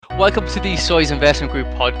Welcome to the Sois Investment Group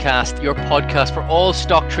podcast, your podcast for all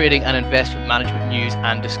stock trading and investment management news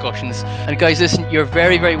and discussions. And guys, listen, you're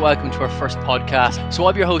very, very welcome to our first podcast. So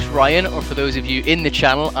I'm your host, Ryan, or for those of you in the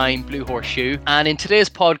channel, I'm Blue Horseshoe. And in today's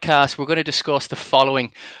podcast, we're going to discuss the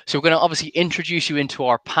following. So we're going to obviously introduce you into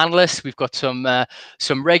our panelists. We've got some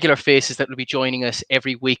regular faces that will be joining us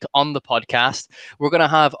every week on the podcast. We're going to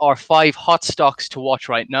have our 5 hot stocks to watch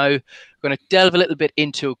right now. We're going to delve a little bit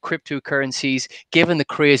into cryptocurrencies, given the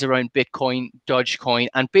craze around Bitcoin, Dogecoin,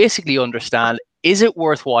 and basically understand, is it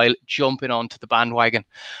worthwhile jumping onto the bandwagon?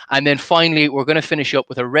 And then finally, we're going to finish up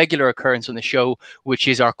with a regular occurrence on the show, which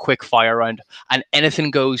is our quick fire round. And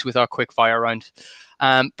anything goes with our quick fire round.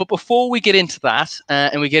 But before we get into that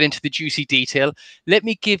and we get into the juicy detail, let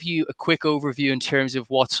me give you a quick overview in terms of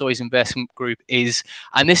what Sois Investment Group is.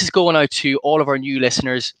 And this is going out to all of our new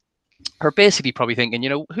listeners who are basically probably thinking,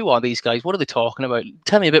 who are these guys? What are they talking about?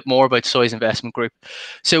 Tell me a bit more about Sois Investment Group.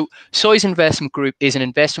 So Sois Investment Group is an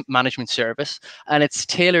investment management service, and it's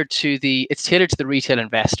tailored to the retail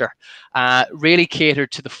investor, really catered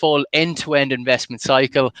to the full end-to-end investment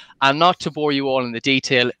cycle. And not to bore you all in the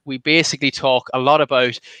detail, we basically talk a lot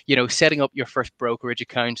about, setting up your first brokerage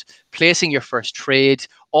account, placing your first trade,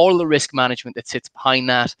 all the risk management that sits behind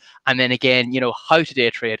that. And then again, how to day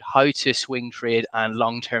trade, how to swing trade and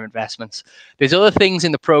long-term investments. There's other things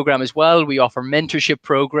in the program as well. We offer mentorship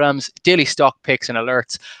programs, daily stock picks and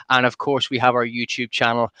alerts. And of course, we have our YouTube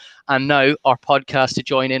channel and now our podcast to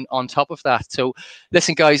join in on top of that. So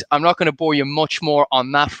listen, guys, I'm not going to bore you much more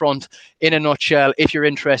on that front. In a nutshell, if you're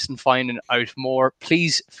interested in finding out more,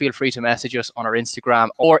 please feel free to message us on our Instagram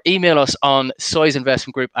or email us on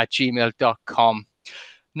soisinvestmentgroup@gmail.com.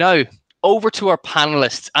 Now, over to our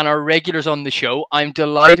panelists and our regulars on the show. I'm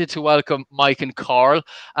delighted to welcome Mike and Carl,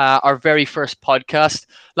 our very first podcast.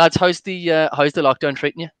 Lads, how's the lockdown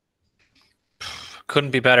treating you?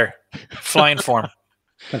 Couldn't be better. Flying form.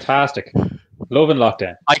 Fantastic. Loving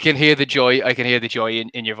lockdown. I can hear the joy.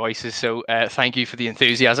 In your voices. So thank you for the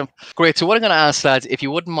enthusiasm. Great. So what I'm going to ask, lads, if you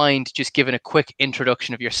wouldn't mind just giving a quick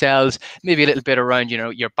introduction of yourselves, maybe a little bit around,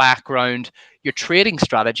 your background, your trading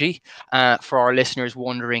strategy, for our listeners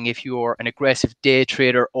wondering if you're an aggressive day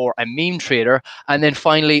trader or a meme trader. And then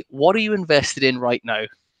finally, what are you invested in right now?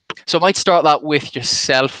 So I might start that with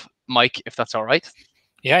yourself, Mike, if that's all right.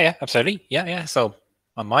 Yeah, absolutely. Yeah. So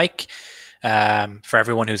I'm Mike. For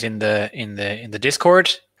everyone who's in the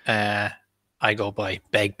Discord, I go by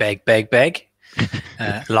beg.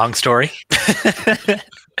 Long story.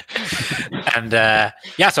 And so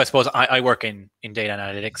I suppose I work in data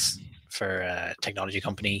analytics for a technology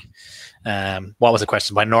company. What was the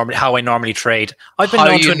question? How I normally trade? I've been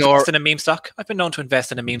known to invest in a meme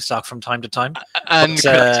stock. From time to time. And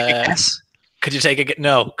could I take a guess? Could you take a guess?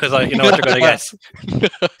 No, because you know what you're going to guess.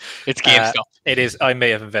 It's GameStop. It is. I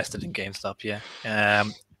may have invested in GameStop, yeah.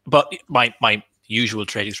 But my usual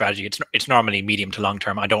trading strategy, it's normally medium to long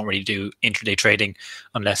term. I don't really do intraday trading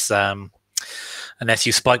unless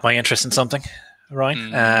you spike my interest in something, right?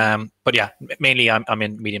 But yeah, mainly I'm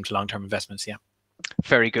in medium to long term investments, yeah.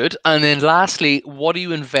 Very good. And then lastly, what are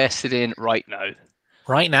you invested in right now?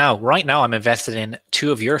 Right now, I'm invested in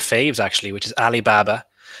 2 of your faves actually, which is Alibaba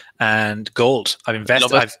and gold. I've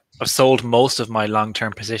sold most of my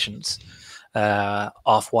long-term positions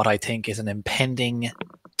off what I think is an impending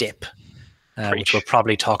dip, which we'll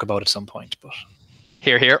probably talk about at some point. But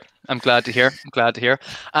Here. I'm glad to hear.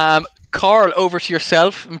 Carl, over to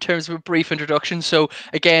yourself in terms of a brief introduction. So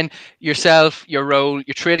again, yourself, your role,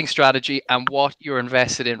 your trading strategy, and what you're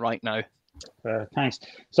invested in right now. Thanks.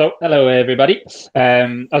 So, hello everybody.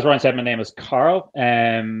 As Ryan said, my name is Carl,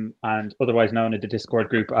 and otherwise known in the Discord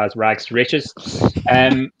group as Rags to Riches.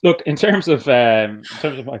 Look, in terms of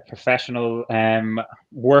my professional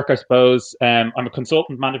work, I suppose I'm a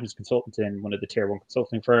management consultant in one of the tier 1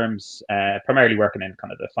 consulting firms, primarily working in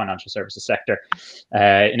kind of the financial services sector.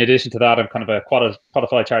 In addition to that, I'm kind of a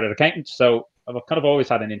qualified chartered accountant. So I've kind of always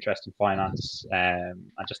had an interest in finance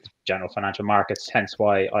and just general financial markets, hence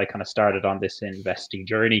why I kind of started on this investing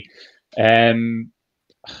journey. In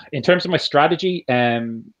terms of my strategy, I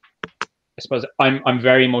suppose I'm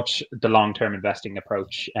very much the long-term investing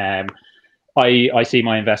approach. I see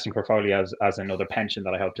my investing portfolio as another pension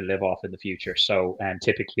that I hope to live off in the future. So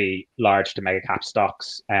typically large to mega cap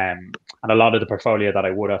stocks, and a lot of the portfolio that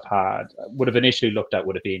I would have initially looked at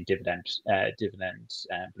would have been dividend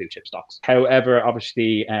blue chip stocks. However,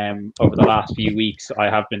 obviously over the last few weeks, I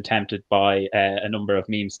have been tempted by a number of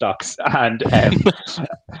meme stocks, and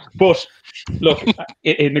but look,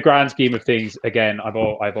 in the grand scheme of things, again, I've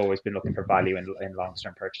always been looking for value in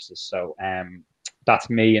long-term purchases. So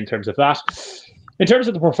that's me in terms of that. In terms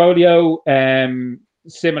of the portfolio,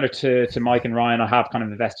 similar to Mike and Ryan, I have kind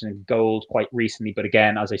of invested in gold quite recently, but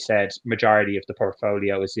again, as I said, majority of the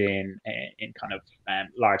portfolio is in kind of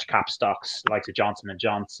large cap stocks, like the Johnson and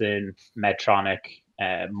Johnson, Medtronic,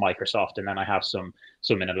 Microsoft, and then I have some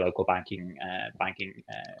in a local banking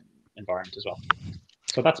environment as well.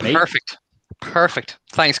 So that's me. Perfect.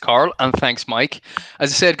 Thanks, Carl, and thanks, Mike.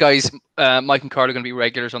 As I said, guys, Mike and Carl are going to be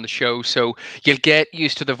regulars on the show, so you'll get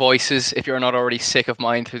used to the voices if you're not already sick of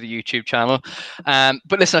mine through the YouTube channel.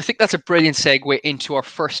 But listen, I think that's a brilliant segue into our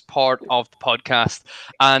first part of the podcast.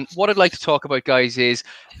 And what I'd like to talk about, guys, is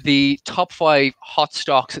the top 5 hot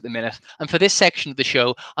stocks at the minute. And for this section of the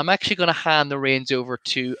show, I'm actually going to hand the reins over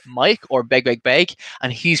to Mike, or Beg,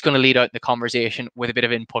 and he's going to lead out the conversation with a bit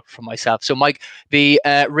of input from myself. So, Mike, the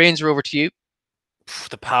reins are over to you.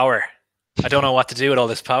 The power. I don't know what to do with all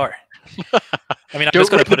this power. I mean, I'm Don't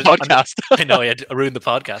just going to put it. podcast. I know, I ruined the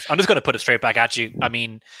podcast. I'm just going to put it straight back at you. I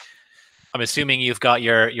mean, I'm assuming you've got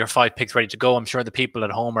your 5 picks ready to go. I'm sure the people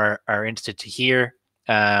at home are interested to hear.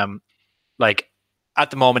 Like at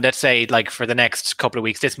the moment, let's say like for the next couple of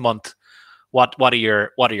weeks, this month, what are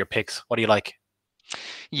your picks? What do you like?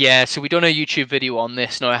 Yeah, so we done a YouTube video on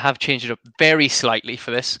this. Now, I have changed it up very slightly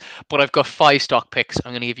for this, but I've got 5 stock picks.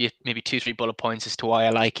 I'm going to give you maybe 2-3 bullet points as to why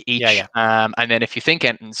I like each. Yeah. And then if you think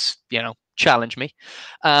anything's, challenge me.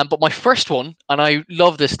 But my first one, and I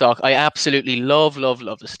love this stock. I absolutely love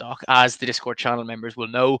the stock, as the Discord channel members will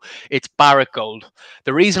know. It's Barrick Gold.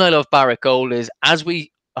 The reason I love Barrick Gold is, as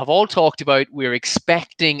we have all talked about, we're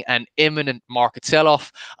expecting an imminent market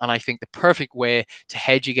sell-off, and I think the perfect way to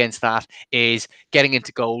hedge against that is getting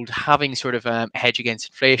into gold, having sort of a hedge against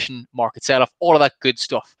inflation, market sell-off, all of that good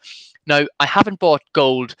stuff. Now, I haven't bought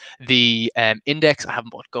gold, the index. I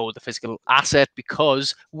haven't bought gold, the physical asset,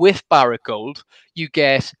 because with Barrick Gold, you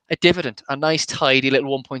get a dividend, a nice, tidy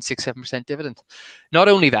little 1.67% dividend. Not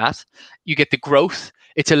only that, you get the growth.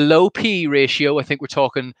 It's a low PE ratio. I think we're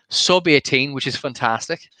talking sub 18, which is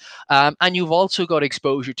fantastic. And you've also got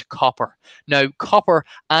exposure to copper. Now, copper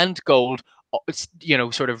and gold,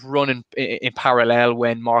 sort of run in parallel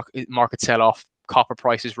when market sell-off. Copper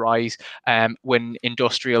prices rise. When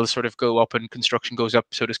industrials sort of go up and construction goes up,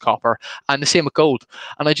 so does copper. And the same with gold.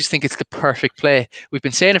 And I just think it's the perfect play. We've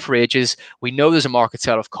been saying it for ages. We know there's a market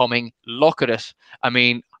sell-off coming. Look at it. I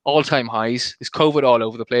mean, all-time highs. There's COVID all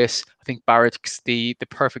over the place. I think Barrick's the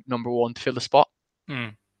perfect number 1 to fill the spot.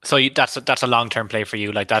 So that's a long-term play for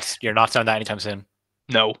you. Like you're not selling that anytime soon.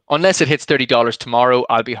 No, unless it hits $30 tomorrow,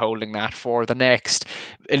 I'll be holding that for the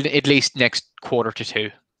at least next quarter to 2.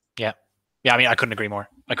 Yeah, I mean, I couldn't agree more.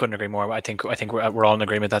 I think we're all in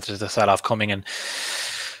agreement that there's a sell-off coming, and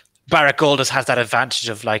Barrick Gold has that advantage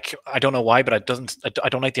of, like, I don't know why, but I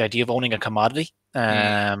don't like the idea of owning a commodity.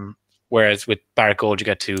 Whereas with Barrick Gold, you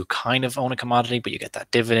get to kind of own a commodity, but you get that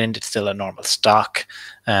dividend. It's still a normal stock.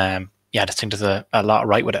 I just think there's a lot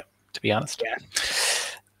right with it, to be honest. Yeah.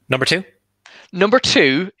 Number 2. Number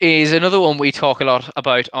 2 is another one we talk a lot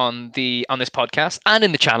about on this podcast and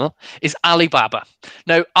in the channel, is Alibaba.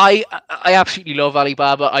 Now, I absolutely love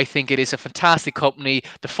Alibaba. I think it is a fantastic company.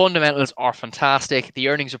 The fundamentals are fantastic. The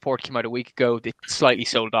earnings report came out a week ago. They slightly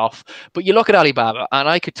sold off. But you look at Alibaba, and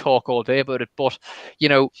I could talk all day about it, but,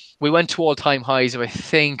 we went to all-time highs of, I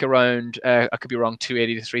think, around, I could be wrong,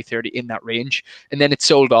 280 to 330, in that range. And then it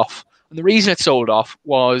sold off. And the reason it sold off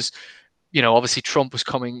was, obviously Trump was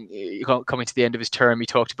coming to the end of his term. He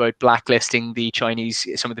talked about blacklisting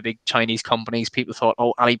some of the big Chinese companies. People thought,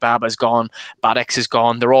 oh, Alibaba's gone, BATX is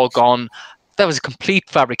gone, they're all gone. That was a complete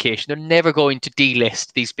fabrication. They're never going to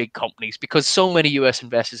delist these big companies because so many US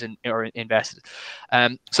investors are invested.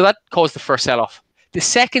 So that caused the first sell-off. The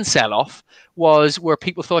second sell-off was where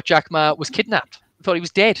people thought Jack Ma was kidnapped, thought he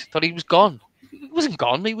was dead, thought he was gone. He wasn't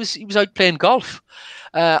gone. He was out playing golf.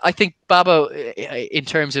 I think Baba, in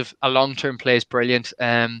terms of a long-term play, is brilliant.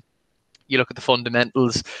 You look at the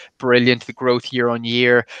fundamentals, brilliant. The growth year on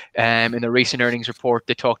year. In the recent earnings report,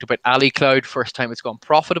 they talked about AliCloud. First time it's gone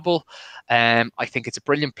profitable. I think it's a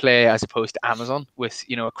brilliant play as opposed to Amazon with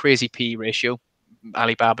a crazy PE ratio.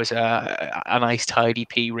 Alibaba's a nice tidy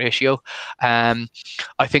P ratio. I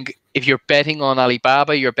think if you're betting on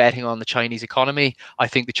Alibaba, you're betting on the Chinese economy. I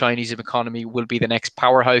think the Chinese economy will be the next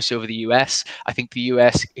powerhouse over the US. I think the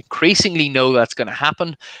US increasingly know that's going to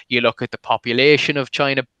happen. You look at the population of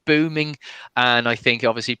China booming, and I think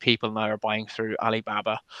obviously people now are buying through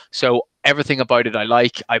Alibaba. So everything about it I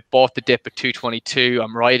like. I bought the dip at 222.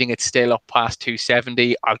 I'm riding it still up past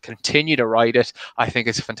 270. I'll continue to ride it. I think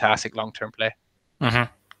it's a fantastic long-term play.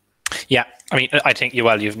 Mm-hmm. Yeah, I mean, I think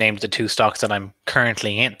you've named the 2 stocks that I'm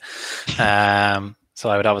currently in. So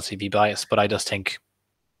I would obviously be biased, but I just think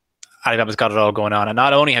Alibaba's got it all going on, and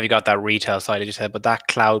not only have you got that retail side, as you said, but that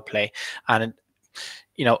cloud play. And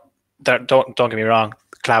don't get me wrong,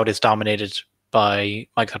 cloud is dominated by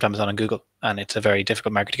Microsoft, Amazon, and Google, and it's a very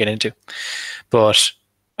difficult market to get into. But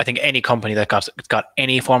I think any company that got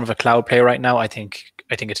any form of a cloud play right now, I think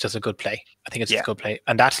it's just a good play. I think it's just a good play,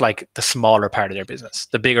 and that's like the smaller part of their business.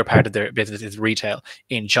 The bigger part of their business is retail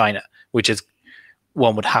in China, which is,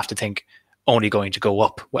 one would have to think, only going to go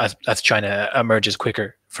up as China emerges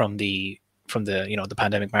quicker from the the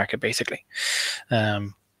pandemic market, basically. So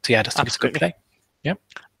yeah, I just think it's a good play. Yeah,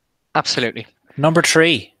 absolutely. Number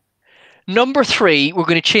three, we're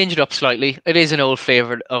going to change it up slightly. It is an old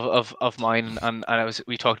favorite of mine, and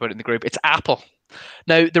we talked about it in the group. It's Apple.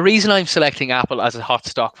 Now, the reason I'm selecting Apple as a hot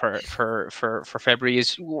stock for February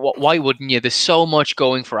is, why wouldn't you? There's so much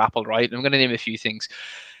going for Apple, right? I'm going to name a few things.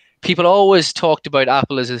 People always talked about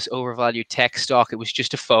Apple as this overvalued tech stock. It was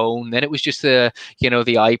just a phone. Then it was just the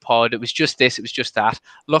iPod. It was just this. It was just that.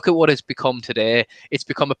 Look at what it's become today. It's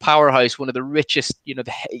become a powerhouse, one of the richest,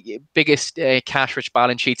 the biggest cash-rich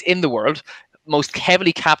balance sheets in the world, most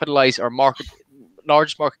heavily capitalized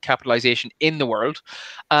largest market capitalization in the world.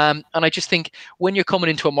 And I just think when you're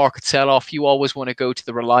coming into a market sell-off, you always want to go to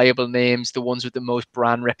the reliable names, the ones with the most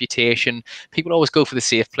brand reputation. People always go for the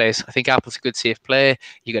safe plays. I think Apple's a good safe play.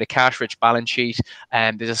 You got a cash-rich balance sheet,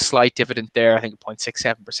 and there's a slight dividend there, I think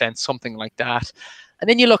 0.67%, something like that. And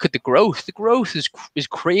then you look at the growth. The growth is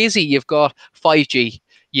crazy. You've got 5G.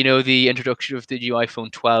 The introduction of the new iPhone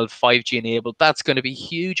 12, 5G enabled, that's going to be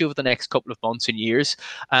huge over the next couple of months and years.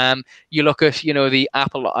 You look at, the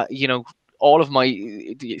Apple, all of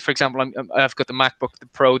for example, I've got the MacBook, the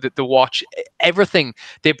Pro, the watch, everything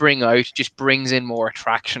they bring out just brings in more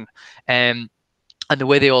attraction. And the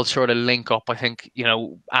way they all sort of link up, I think,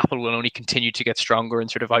 Apple will only continue to get stronger and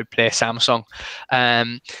sort of outplay Samsung.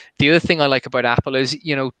 The other thing I like about Apple is,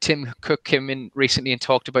 Tim Cook came in recently and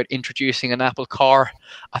talked about introducing an Apple Car.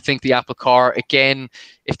 I think the Apple Car, again,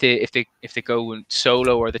 if they go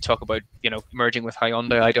solo, or they talk about, merging with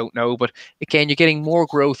Hyundai, I don't know. But again, you're getting more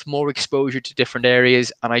growth, more exposure to different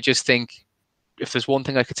areas. And I just think, if there's one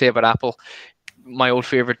thing I could say about Apple, my old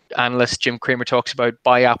favorite analyst Jim Cramer talks about,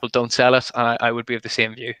 buy Apple, don't sell it, and I would be of the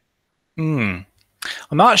same view. I'm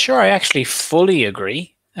not sure I actually fully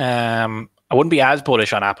agree. I wouldn't be as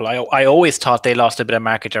bullish on Apple. I always thought they lost a bit of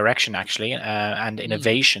market direction, actually, and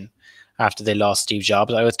innovation after they lost Steve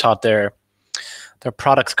Jobs. I always thought their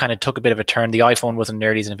products kind of took a bit of a turn. The iPhone wasn't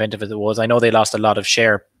nearly as inventive as it was. I know they lost a lot of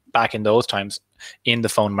share back in those times in the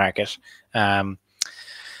phone market.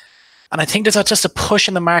 And I think there's just a push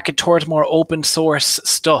in the market towards more open source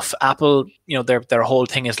stuff. Apple, their whole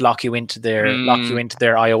thing is lock you into their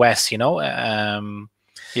iOS,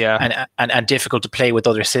 and difficult to play with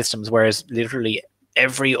other systems. Whereas literally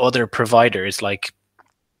every other provider is like,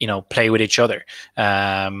 play with each other,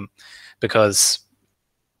 because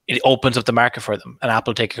it opens up the market for them. And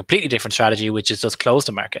Apple take a completely different strategy, which is just close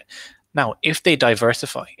the market. Now, if they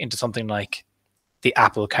diversify into something like the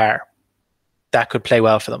Apple Car, that could play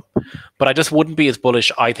well for them. But I just wouldn't be as bullish,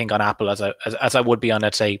 I think, on Apple as I would be on,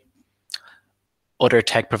 let's say, other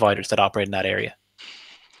tech providers that operate in that area.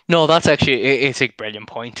 No, that's actually, it's a brilliant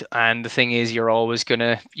point. And the thing is, you're always going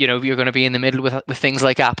to, you're going to be in the middle with things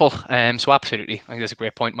like Apple. So absolutely, I think that's a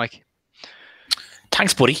great point, Mike.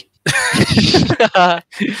 Thanks, buddy.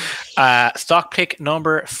 Stock pick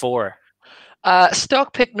number 4.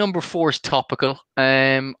 Stock pick number 4 is topical.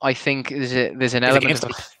 I think there's an element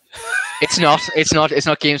of... It's not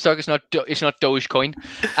GameStop. It's not Dogecoin,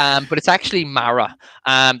 but it's actually Mara.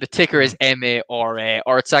 The ticker is MARA,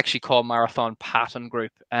 or it's actually called Marathon Patent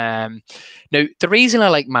Group. Now, the reason I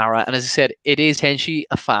like Mara, and as I said, it is essentially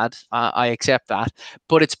a fad. I accept that,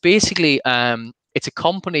 but it's basically it's a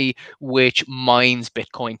company which mines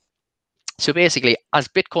Bitcoin. So basically, as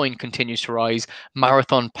Bitcoin continues to rise,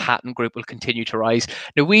 Marathon Patent Group will continue to rise.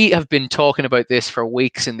 Now, we have been talking about this for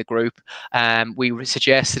weeks in the group. We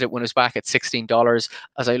suggested it when it was back at $16.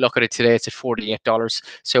 As I look at it today, it's at $48.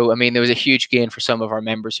 So, I mean, there was a huge gain for some of our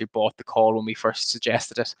members who bought the call when we first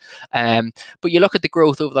suggested it. But you look at the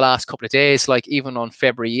growth over the last couple of days, like even on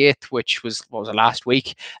February 8th, which was, last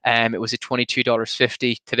week, it was at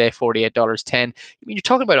 $22.50, today $48.10. I mean, you're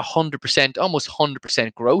talking about 100%, almost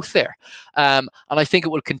 100% growth there. And I think it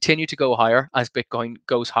will continue to go higher as Bitcoin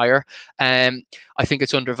goes higher. I think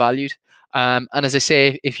it's undervalued. And as I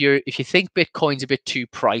say, if you think Bitcoin's a bit too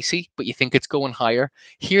pricey, but you think it's going higher,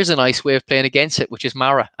 here's a nice way of playing against it, which is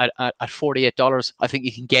Mara at $48. I think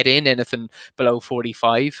you can get in anything below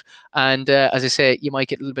 45. And as I say, you might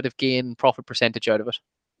get a little bit of gain profit percentage out of it.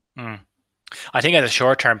 I think as a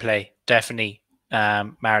short-term play, definitely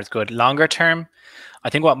Mara's good. Longer term, I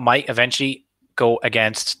think what might eventually go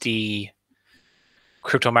against the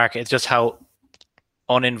crypto market is just how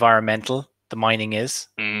unenvironmental the mining is.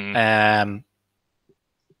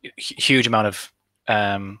 Huge amount of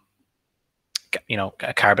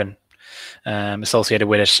carbon associated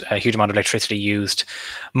with it, a huge amount of electricity used.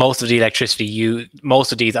 Most of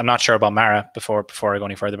these, I'm not sure about Mara before I go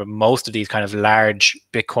any further, but most of these kind of large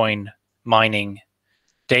Bitcoin mining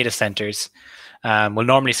data centers will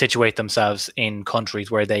normally situate themselves in countries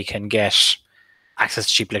where they can get access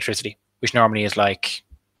to cheap electricity, which normally is like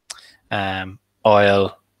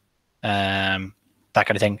oil, that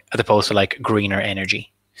kind of thing, as opposed to like greener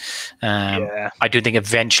energy. I do think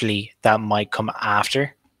eventually that might come against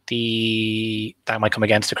the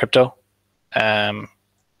crypto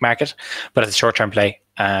market, but as a short-term play,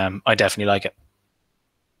 I definitely like it.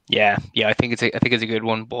 Yeah, I think it's a good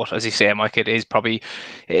one. But as you say, Mike, it is probably,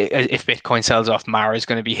 if Bitcoin sells off, Mara is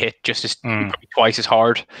going to be hit just as probably twice as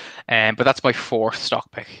hard. But that's my 4th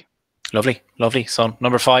stock pick. Lovely. So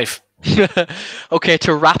number 5. Okay,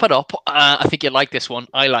 to wrap it up, I think you like this one.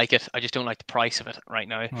 I like it. I just don't like the price of it right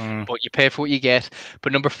now. But you pay for what you get.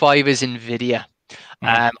 But number 5 is Nvidia.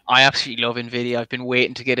 I absolutely love Nvidia. I've been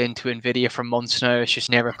waiting to get into Nvidia for months now. It's just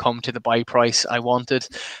never come to the buy price I wanted.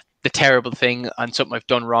 The terrible thing and something I've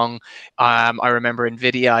done wrong. I remember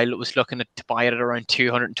Nvidia, I was looking to buy it at around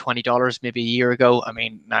 $220 maybe a year ago. I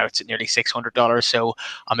mean, now it's at nearly $600. So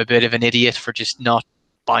I'm a bit of an idiot for just not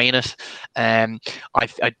buying it. I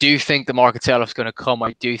do think the market sell-off is going to come.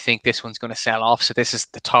 I do think this one's going to sell off. So this is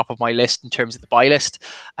the top of my list in terms of the buy list.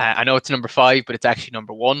 I know it's number 5, but it's actually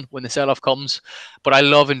number 1 when the sell-off comes. But I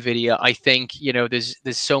love Nvidia. I think there's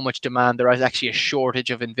so much demand. There is actually a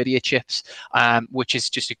shortage of Nvidia chips, which is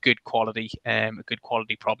just a good quality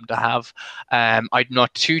problem to have. I'm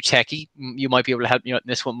not too techie. You might be able to help me out in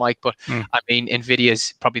this one, Mike. But I mean, Nvidia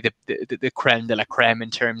is probably the creme de la creme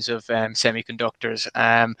in terms of semiconductors.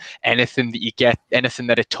 Anything that you get, anything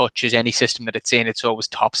that it touches, any system that it's in, it's always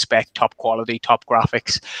top spec, top quality, top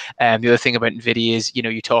graphics. The other thing about Nvidia is,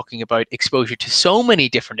 you're talking about exposure to so many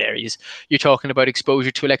different areas. You're talking about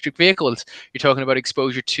exposure to electric vehicles. You're talking about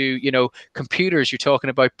exposure to, computers. You're talking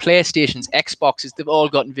about PlayStations, Xboxes. They've all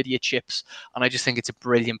got Nvidia chips. And I just think it's a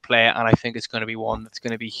brilliant play. And I think it's going to be one that's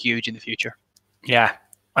going to be huge in the future. Yeah.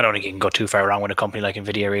 I don't think you can go too far wrong with a company like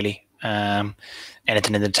Nvidia, really.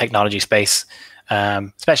 Anything in the technology space,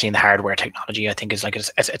 especially in the hardware technology, I think is like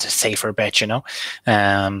it's a safer bet. They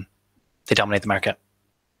dominate the market.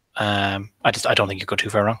 I don't think you go too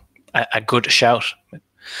far wrong. A good shout.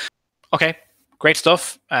 Okay, great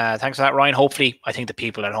stuff. Thanks for that, Ryan. Hopefully, I think the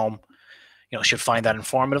people at home, should find that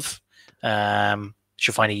informative.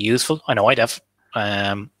 Should find it useful. I know I'd have.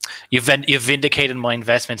 You've vindicated my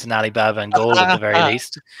investments in Alibaba and gold at the very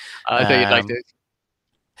least. I thought you'd like to.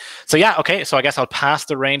 So yeah, okay. So I guess I'll pass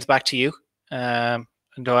the reins back to you. I've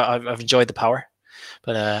enjoyed the power,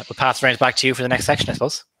 but we'll pass the reins back to you for the next section, I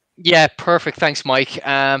suppose. Yeah, perfect. Thanks, Mike.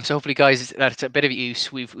 So hopefully, guys, that's a bit of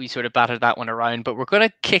use. We sort of battered that one around, but we're going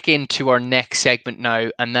to kick into our next segment now,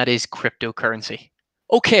 and that is cryptocurrency.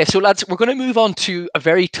 Okay, so lads, we're going to move on to a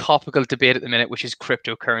very topical debate at the minute, which is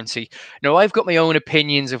cryptocurrency. Now, I've got my own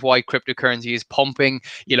opinions of why cryptocurrency is pumping.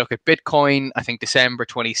 You look at Bitcoin, I think December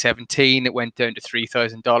 2017, it went down to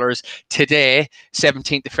 $3,000. Today,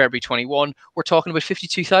 17th of February 21, we're talking about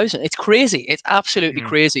 52,000. It's crazy. It's absolutely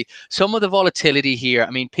crazy. Some of the volatility here,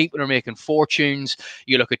 I mean, people are making fortunes.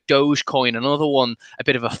 You look at Dogecoin, another one, a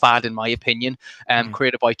bit of a fad, in my opinion,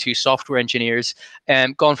 created by 2 software engineers,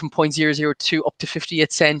 gone from 0.002 up to 58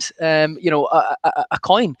 cent, a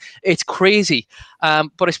coin. It's crazy.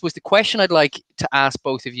 But I suppose the question I'd like to ask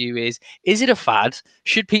both of you is it a fad?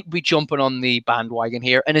 Should people be jumping on the bandwagon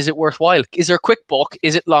here? And is it worthwhile? Is there a quick buck?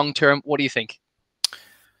 Is it long term? What do you think?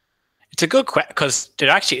 It's a good question, because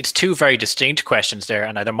it's 2 very distinct questions there,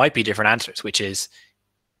 and there might be different answers, which is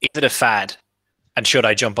it a fad? And should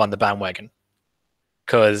I jump on the bandwagon?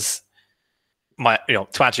 Because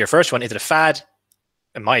to answer your first one, is it a fad?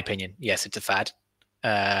 In my opinion, yes, it's a fad.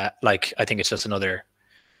 I think it's just another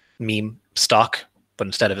meme stock, but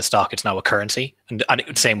instead of a stock, it's now a currency. And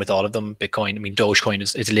same with all of them. Bitcoin, I mean, Dogecoin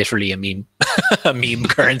is literally a meme, a meme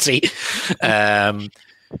currency.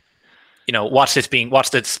 What's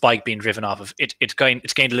the spike being driven off of? It's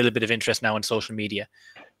gained a little bit of interest now in social media.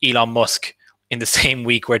 Elon Musk, in the same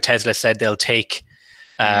week where Tesla said they'll take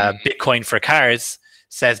Bitcoin for cars,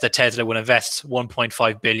 says that Tesla will invest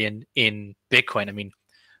 1.5 billion in Bitcoin. I mean,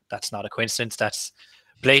 that's not a coincidence. That's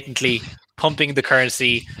blatantly pumping the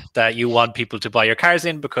currency that you want people to buy your cars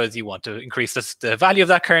in, because you want to increase the value of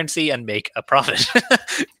that currency and make a profit.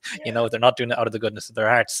 They're not doing it out of the goodness of their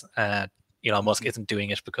hearts. Elon Musk isn't doing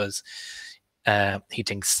it because he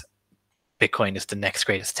thinks Bitcoin is the next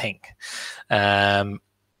greatest thing. And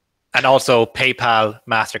also PayPal,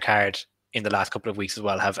 MasterCard in the last couple of weeks as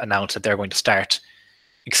well have announced that they're going to start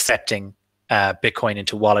accepting Bitcoin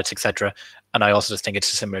into wallets, etc. And I also just think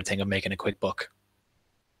it's a similar thing of making a quick buck.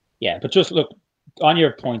 Yeah, but just look on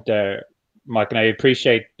your point there, Mike, and I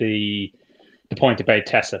appreciate the point about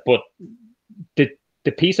Tesla, but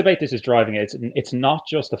the piece about this is driving it. It's not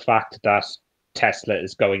just the fact that Tesla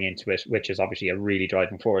is going into it, which is obviously a really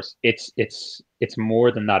driving force. It's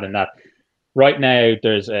more than that. In that, right now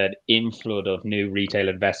there's an inflood of new retail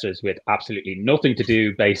investors with absolutely nothing to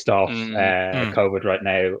do based off COVID right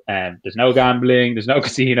now. There's no gambling, there's no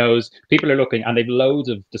casinos. People are looking, and they've loads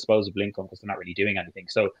of disposable income because they're not really doing anything.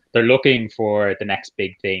 So they're looking for the next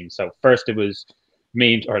big thing. So first it was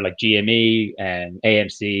memes or like GME and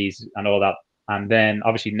AMCs and all that, and then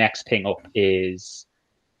obviously next thing up is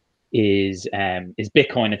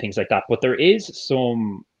Bitcoin and things like that. But there is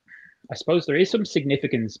some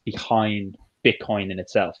significance behind Bitcoin in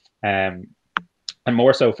itself, and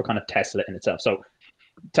more so for kind of Tesla in itself. So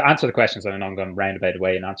to answer the questions, I know I'm going roundabout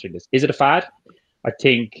way in answering this. Is it a fad? I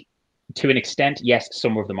think to an extent, yes,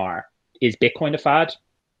 some of them are. Is Bitcoin a fad?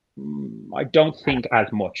 I don't think as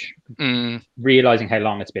much, realizing how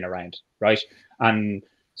long it's been around, right? And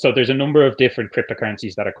so there's a number of different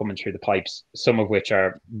cryptocurrencies that are coming through the pipes, some of which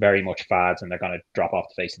are very much fads and they're going to drop off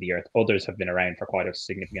the face of the earth. Others have been around for quite a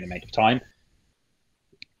significant amount of time.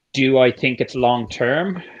 Do I think it's long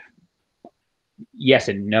term? Yes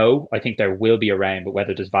and no. I think there will be around, but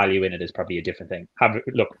whether there's value in it is probably a different thing.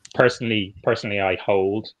 Look, personally, I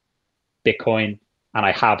hold Bitcoin and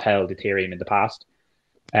I have held Ethereum in the past.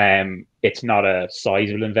 It's not a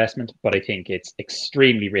sizable investment, but I think it's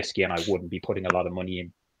extremely risky, and I wouldn't be putting a lot of money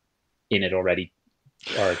in it already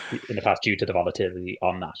or in the past due to the volatility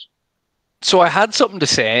on that. So I had something to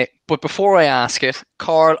say, but before I ask it,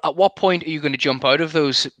 Carl, at what point are you going to jump out of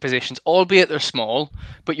those positions, albeit they're small,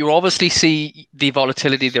 but you obviously see the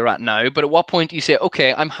volatility they're at now, but at what point do you say,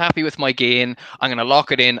 okay, I'm happy with my gain, I'm going to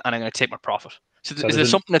lock it in and I'm going to take my profit? So is there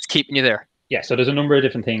something that's keeping you there? Yeah, so there's a number of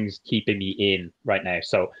different things keeping me in right now.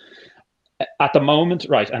 So at the moment,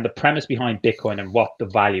 right, and the premise behind Bitcoin and what the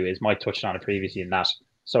value is, Mike touched on it previously in that.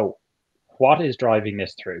 So what is driving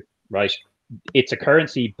this through, right? It's a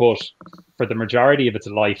currency, but for the majority of its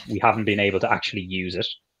life, we haven't been able to actually use it.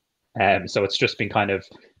 So it's just been kind of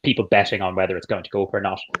people betting on whether it's going to go up or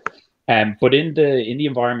not. But in the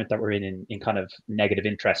environment that we're in kind of negative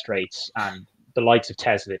interest rates and the likes of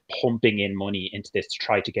Tesla pumping in money into this to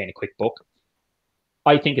try to gain a quick buck,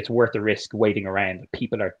 I think it's worth the risk waiting around.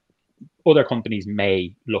 Other companies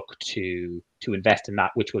may look to invest in that,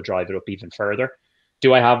 which will drive it up even further.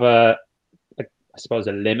 Do I have I suppose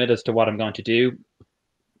a limit as to what I'm going to do?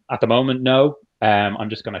 At the moment, no. I'm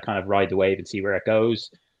just going to kind of ride the wave and see where it goes.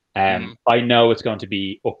 I know it's going to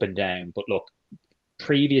be up and down, but look,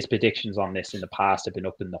 previous predictions on this in the past have been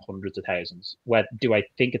up in the hundreds of thousands. Do I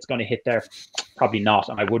think it's going to hit there? Probably not.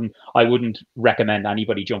 And I wouldn't recommend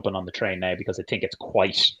anybody jumping on the train now because I think it's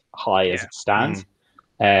quite high as it stands.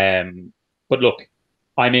 But look,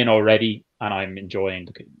 I'm in already and I'm enjoying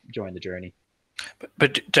the journey.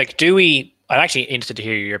 But like, I'm actually interested to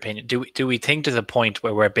hear your opinion. Do we think there's a point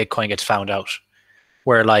where Bitcoin gets found out,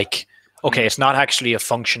 where like, okay, it's not actually a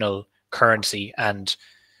functional currency, and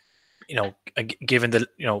given the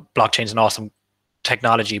blockchain's an awesome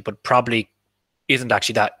technology, but probably isn't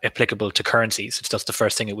actually that applicable to currencies. It's just the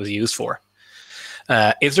first thing it was used for.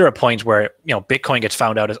 Is there a point where Bitcoin gets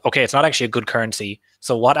found out as, okay, it's not actually a good currency,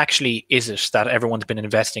 so what actually is it that everyone's been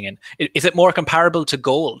investing in? Is it more comparable to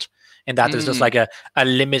gold in that there's just like a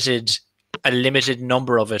limited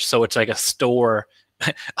number of it, so it's like a store,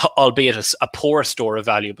 albeit a poor store of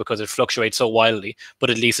value because it fluctuates so wildly, but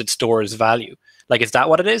at least it stores value? Like, is that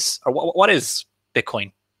what it is, or what is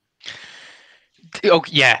Bitcoin? Oh,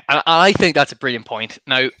 yeah, and I think that's a brilliant point.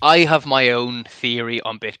 Now, I have my own theory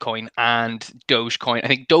on Bitcoin and Dogecoin. I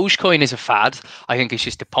think Dogecoin is a fad. I think it's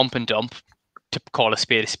just a pump and dump, to call a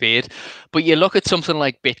spade. But you look at something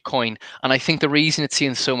like Bitcoin, and I think the reason it's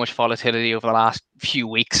seen so much volatility over the last few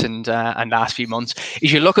weeks and last few months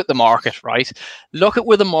is you look at the market, right? Look at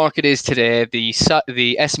where the market is today.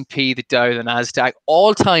 The S&P, the Dow, the Nasdaq,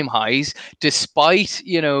 all-time highs, despite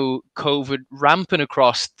COVID rampant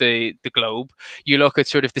across the globe. You look at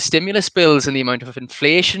sort of the stimulus bills and the amount of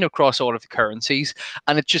inflation across all of the currencies,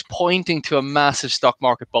 and it's just pointing to a massive stock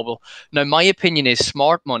market bubble. Now, my opinion is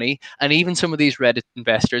smart money, and even some of these Reddit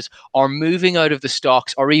investors are moving out of the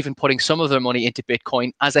stocks or even putting some of their money into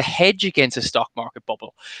Bitcoin as a hedge against a stock market market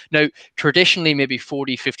bubble. Now, traditionally, maybe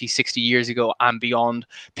 40, 50, 60 years ago and beyond,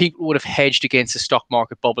 people would have hedged against the stock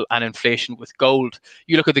market bubble and inflation with gold.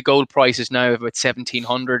 You look at the gold prices now of about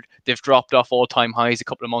 1,700. They've dropped off all-time highs a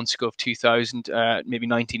couple of months ago of 2,000, maybe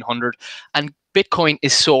 1,900. And Bitcoin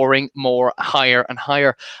is soaring more higher and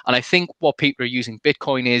higher. And I think what people are using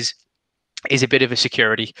Bitcoin is a bit of a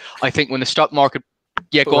security. I think when the stock market,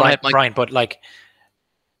 go ahead, Mike. Brian, but like,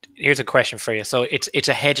 here's a question for you. So it's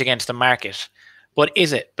a hedge against the market, but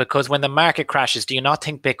is it? Because when the market crashes, do you not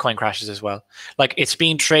think Bitcoin crashes as well? Like, it's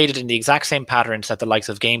being traded in the exact same patterns that the likes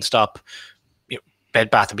of GameStop, Bed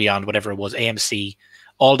Bath & Beyond, whatever it was, AMC,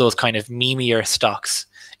 all those kind of memeier stocks.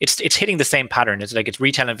 It's hitting the same pattern. It's like it's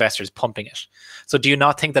retail investors pumping it. So do you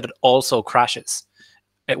not think that it also crashes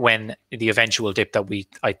when the eventual dip that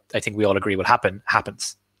I think we all agree will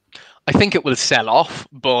happens? I think it will sell off,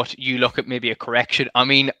 but you look at maybe a correction. I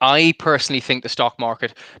mean, I personally think the stock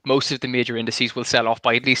market, most of the major indices will sell off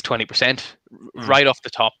by at least 20%, right off the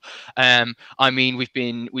top. I mean, we've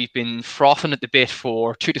been frothing at the bit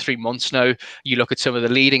for 2 to 3 months now. You look at some of the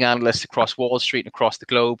leading analysts across Wall Street and across the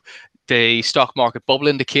globe. The stock market bubble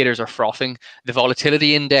indicators are frothing. The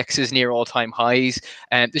volatility index is near all-time highs.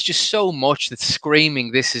 And there's just so much that's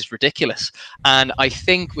screaming this is ridiculous. And I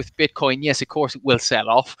think with Bitcoin, yes, of course, it will sell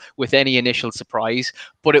off with any initial surprise,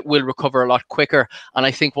 but it will recover a lot quicker. And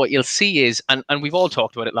I think what you'll see is, and we've all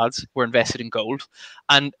talked about it, lads, we're invested in gold.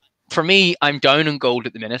 And for me, I'm down on gold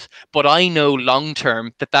at the minute, but I know long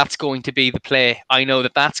term that that's going to be the play. I know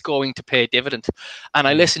that that's going to pay a dividend. And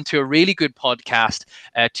I listened to a really good podcast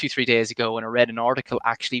 2-3 days ago, and I read an article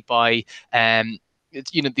actually by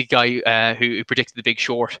the guy who predicted The Big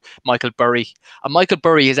Short, Michael Burry. And Michael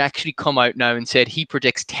Burry has actually come out now and said he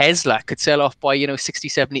predicts Tesla could sell off by 60,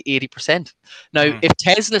 70, 80%. Now, if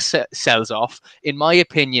Tesla sells off, in my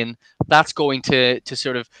opinion, that's going to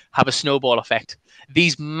sort of have a snowball effect.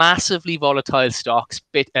 These massively volatile stocks,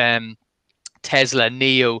 Tesla,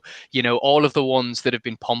 NEO, all of the ones that have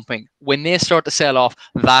been pumping, when they start to sell off,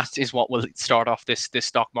 that is what will start off this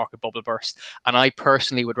stock market bubble burst. And I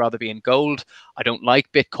personally would rather be in gold. I don't like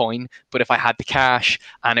Bitcoin, but if I had the cash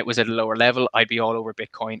and it was at a lower level, I'd be all over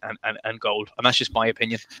Bitcoin and gold. And that's just my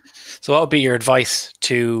opinion. So what would be your advice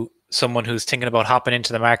to someone who's thinking about hopping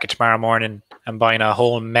into the market tomorrow morning and buying a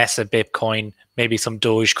whole mess of Bitcoin, maybe some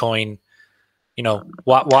Dogecoin?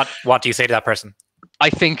 What do you say to that person? I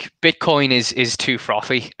think Bitcoin is too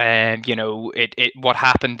frothy. What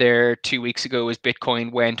happened there 2 weeks ago is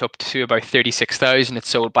Bitcoin went up to about 36,000. It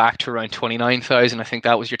sold back to around 29,000. I think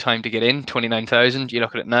that was your time to get in, 29,000. You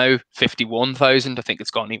look at it now, 51,000. I think it's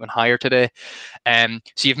gone even higher today. So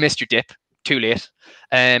you've missed your dip, too late.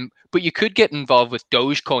 But you could get involved with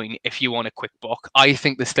Dogecoin if you want a quick buck. I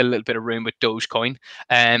think there's still a little bit of room with Dogecoin.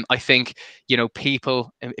 I think,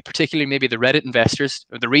 people, particularly maybe the Reddit investors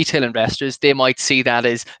or the retail investors, they might see that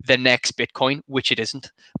as the next Bitcoin, which it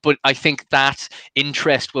isn't. But I think that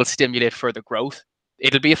interest will stimulate further growth.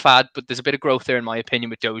 It'll be a fad, but there's a bit of growth there, in my opinion,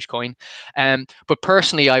 with Dogecoin. But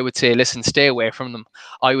personally, I would say, listen, stay away from them.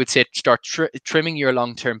 I would say start trimming your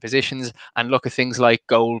long-term positions and look at things like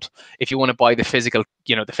gold if you want to buy the physical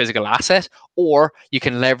asset, or you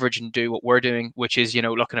can leverage and do what we're doing, which is,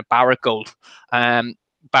 looking at Barrick Gold.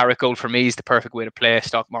 Barrick Gold for me is the perfect way to play a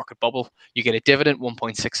stock market bubble. You get a dividend,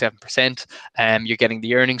 1.67%. You're getting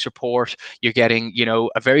the earnings report. You're getting,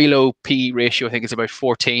 a very low PE ratio. I think it's about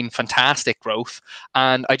 14. Fantastic growth,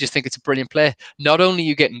 and I just think it's a brilliant play. Not only are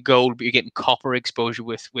you getting gold, but you're getting copper exposure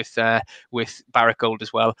with Barrick Gold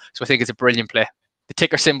as well. So I think it's a brilliant play. The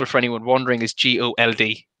ticker symbol, for anyone wondering, is GOLD.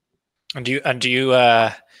 And do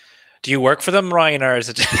you work for them, Ryan, or is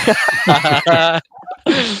it?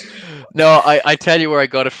 No, I tell you where I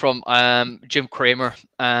got it from. Jim Cramer,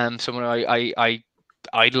 someone I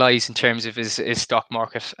idolize in terms of his stock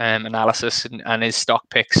market analysis and his stock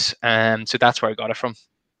picks. So that's where I got it from.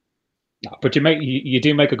 But you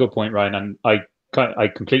do make a good point, Ryan, and I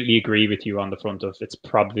completely agree with you on the front of it's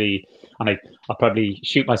probably, and I'll probably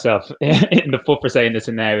shoot myself in the foot for saying this,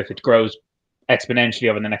 and now if it grows exponentially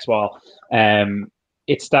over the next while,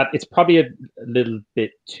 it's probably a little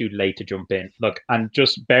bit too late to jump in. Look, and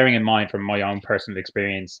just bearing in mind from my own personal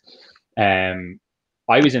experience,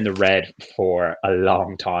 I was in the red for a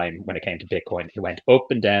long time when it came to Bitcoin. It went up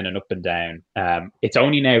and down and up and down. It's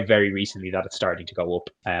only now very recently that it's starting to go up,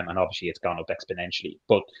 and obviously it's gone up exponentially.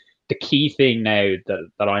 But the key thing now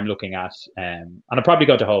that I'm looking at, and I'm probably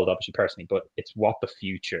going to hold, obviously, personally, but it's what the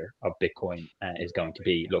future of Bitcoin is going to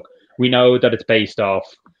be. Look, we know that it's based off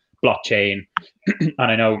blockchain, and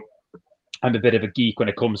I know I'm a bit of a geek when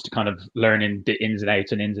it comes to kind of learning the ins and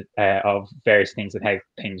outs and ins of various things and how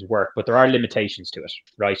things work, but there are limitations to it,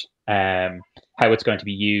 right? How it's going to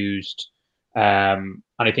be used, and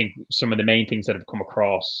I think some of the main things that have come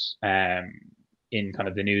across in kind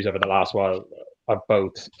of the news over the last while are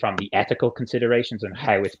both from the ethical considerations and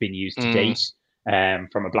how it's been used to date,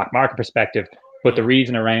 from a black market perspective. But the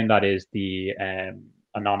reason around that is the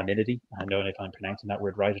anonymity. I don't know if I'm pronouncing that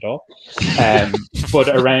word right at all. But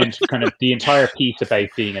around kind of the entire piece about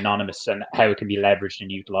being anonymous and how it can be leveraged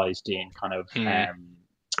and utilized in kind of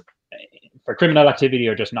for criminal activity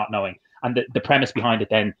or just not knowing. And the premise behind it,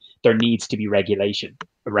 then there needs to be regulation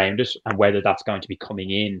around it, and whether that's going to be coming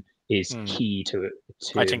in is key to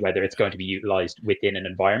whether it's going to be utilized within an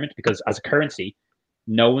environment. Because as a currency,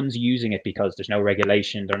 no one's using it because there's no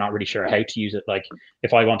regulation. They're not really sure how to use it. Like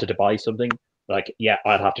if I wanted to buy something, like, yeah,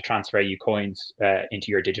 I'd have to transfer you coins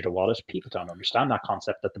into your digital wallet. People don't understand that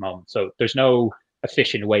concept at the moment. So there's no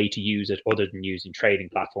efficient way to use it other than using trading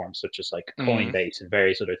platforms such as like Coinbase and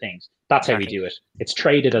various other things. That's how we do it. It's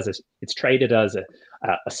traded as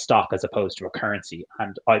a stock as opposed to a currency.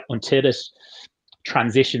 And until it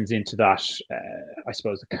transitions into that, I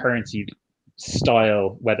suppose, the currency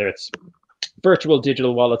style, whether it's virtual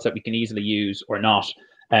digital wallets that we can easily use or not,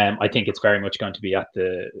 I think it's very much going to be at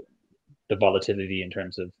the volatility in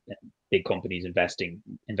terms of big companies investing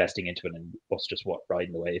into it, and us just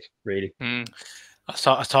riding the wave, really. I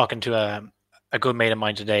was talking to a good mate of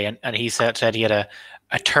mine today, and he said he had a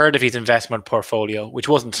third of his investment portfolio, which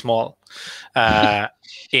wasn't small,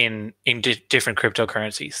 in different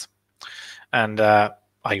cryptocurrencies. And I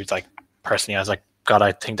was like, personally, I was like, God,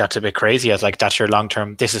 I think that's a bit crazy. I was like, that's your long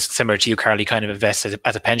term. This is similar to you, Carl. You kind of invest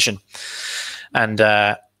as a pension, and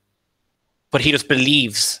but he just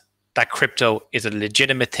believes that crypto is a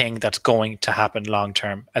legitimate thing that's going to happen long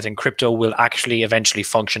term, as in crypto will actually eventually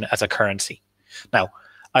function as a currency. Now,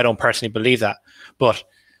 I don't personally believe that, but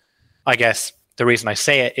I guess the reason I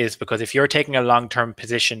say it is because if you're taking a long-term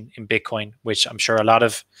position in Bitcoin, which I'm sure a lot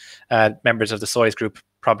of members of the Soys group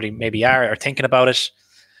probably maybe are thinking about it,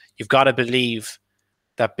 you've got to believe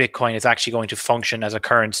that Bitcoin is actually going to function as a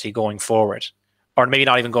currency going forward. Or maybe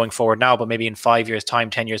not even going forward now, but maybe in 5 years' time,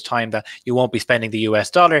 10 years' time, that you won't be spending the US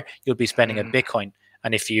dollar, you'll be spending a Bitcoin.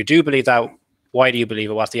 And if you do believe that, why do you believe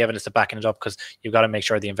it? What's the evidence to backing it up? Because you've got to make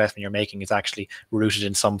sure the investment you're making is actually rooted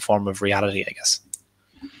in some form of reality, I guess.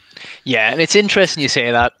 Yeah, and it's interesting you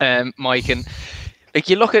say that, Mike. And like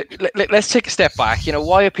you look at, let's take a step back. You know,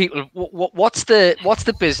 why are people? What's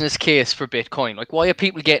the business case for Bitcoin? Like, why are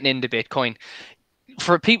people getting into Bitcoin?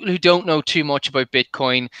 For people who don't know too much about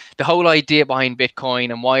Bitcoin, the whole idea behind Bitcoin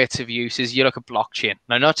and why it's of use is you look at blockchain.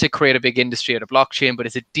 Now, not to create a big industry out of blockchain, but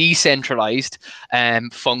it's a decentralized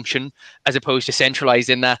function as opposed to centralized,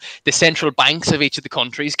 in that the central banks of each of the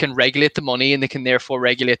countries can regulate the money, and they can therefore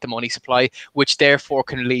regulate the money supply, which therefore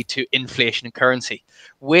can lead to inflation in currency.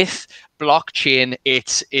 With blockchain,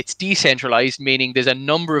 it's decentralized, meaning there's a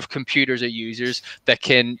number of computers or users that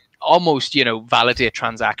can almost, validate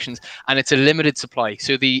transactions, and it's a limited supply.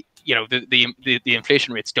 So the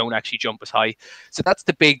inflation rates don't actually jump as high. So that's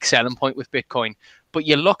the big selling point with Bitcoin. But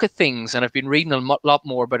you look at things, and I've been reading a lot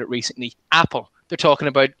more about it recently. Apple, they're talking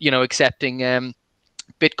about, accepting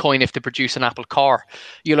Bitcoin if they produce an Apple car.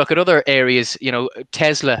 You look at other areas,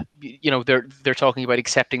 Tesla, they're talking about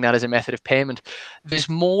accepting that as a method of payment. There's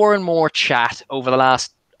more and more chat over the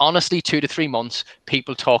last, honestly, 2 to 3 months,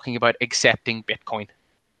 people talking about accepting Bitcoin.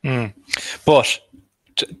 But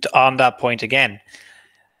on that point again,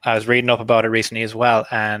 I was reading up about it recently as well,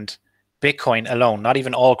 and Bitcoin alone, not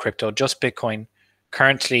even all crypto, just Bitcoin,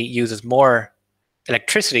 currently uses more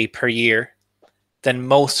electricity per year than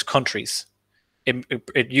most countries.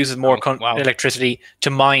 It uses more electricity to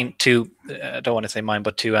mine, I don't want to say mine,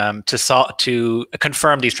 but to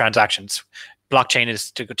confirm these transactions. Blockchain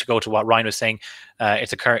is, to go to what Ryan was saying,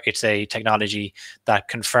 it's a technology that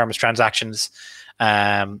confirms transactions.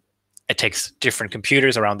 It takes different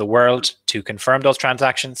computers around the world to confirm those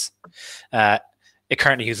transactions. It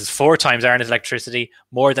currently uses 4 times Ireland's electricity,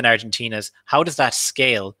 more than Argentina's. How does that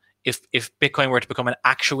scale if Bitcoin were to become an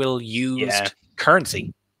actual used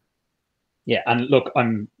currency? Yeah, and look,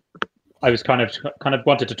 I was kind of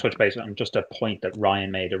wanted to touch base on just a point that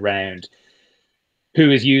Ryan made around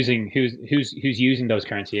who's using those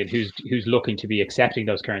currency and who's looking to be accepting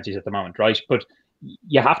those currencies at the moment, right? But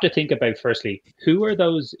you have to think about, firstly, who are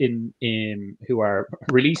those who are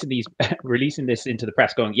releasing this into the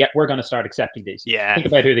press, going, yeah, we're going to start accepting these. Yeah. Think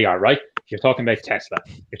about who they are, right? You're talking about Tesla.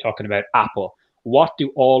 You're talking about Apple. What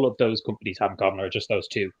do all of those companies have in common, or just those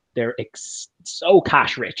two? They're so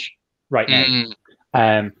cash rich right now.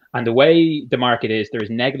 And the way the market is, there is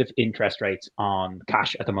negative interest rates on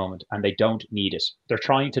cash at the moment, and they don't need it. They're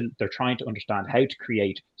trying to understand how to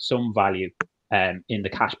create some value in the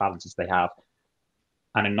cash balances they have.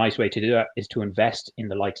 And a nice way to do that is to invest in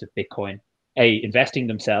the likes of Bitcoin, investing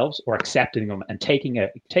themselves or accepting them and taking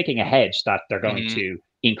a hedge that they're going to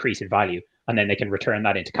increase in value, and then they can return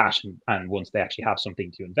that into cash. And once they actually have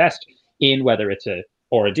something to invest in, whether it's a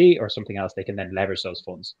R&D or something else, they can then leverage those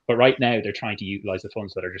funds. But right now, they're trying to utilize the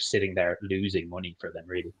funds that are just sitting there losing money for them,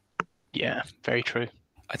 really. Yeah, very true.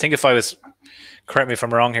 I think correct me if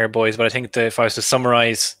I'm wrong here, boys, but I think if I was to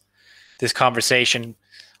summarize this conversation,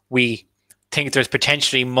 we think there's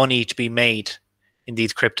potentially money to be made in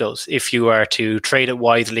these cryptos if you are to trade it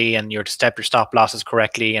wisely and you're to step your stop losses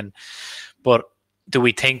correctly. But do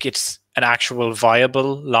we think it's an actual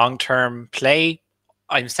viable long-term play?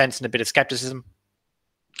 I'm sensing a bit of skepticism.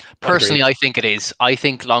 Personally, I think it is. I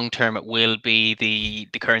think long term it will be the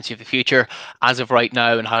currency of the future. As of right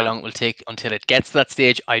now, and how long it will take until it gets to that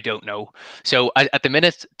stage, I don't know. So at the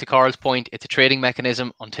minute, to Carl's point, it's a trading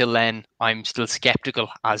mechanism. Until then, I'm still skeptical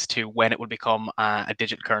as to when it will become a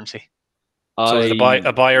digital currency. So is it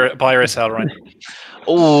a buyer or a seller, right?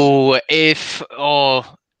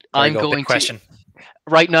 I'm going question.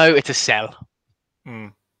 Right now, it's a sell.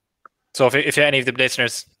 So if any of the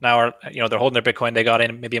listeners now are, they're holding their Bitcoin, they got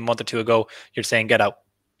in maybe a month or two ago, you're saying get out.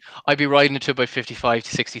 I'd be riding it to about 55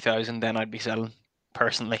 to 60,000, then I'd be selling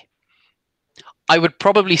personally. I would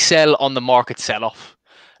probably sell on the market sell-off.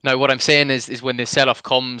 Now, what I'm saying is when the sell-off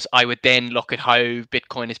comes, I would then look at how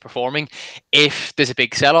Bitcoin is performing. If there's a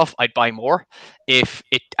big sell-off, I'd buy more. If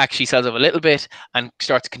it actually sells off a little bit and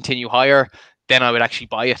starts to continue higher, then I would actually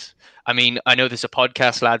buy it. I mean, I know there's a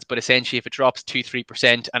podcast, lads, but essentially if it drops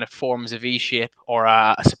 2-3% and it forms a V shape or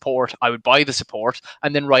a support, I would buy the support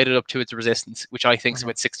and then ride it up to its resistance, which I think is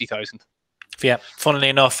about 60,000. Yeah, funnily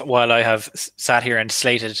enough, while I have sat here and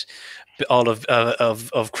slated all of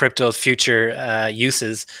crypto's future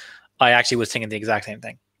uses, I actually was thinking the exact same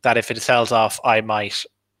thing. That if it sells off, I might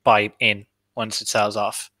buy in once it sells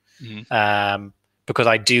off. Because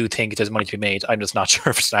I do think there's money to be made. I'm just not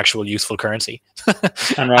sure if it's an actual useful currency.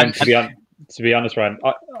 And Ryan, to be honest, Ryan,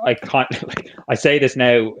 I can't. I say this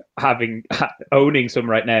now, owning some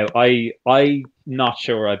right now. I'm not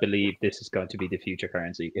sure. I believe this is going to be the future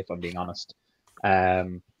currency. If I'm being honest,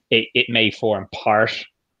 it may form part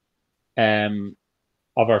of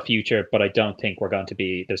our future, but I don't think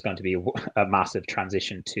there's going to be a massive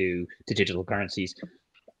transition to digital currencies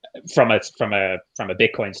from a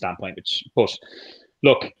Bitcoin standpoint. But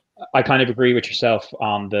look, I kind of agree with yourself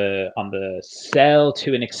on the sell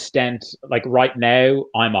to an extent. Like right now,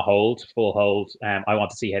 I'm a full hold. I want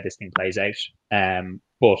to see how this thing plays out. And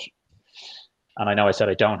I know I said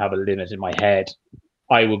I don't have a limit in my head.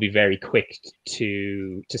 I will be very quick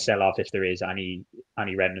to sell off if there is any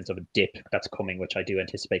remnants of a dip that's coming, which I do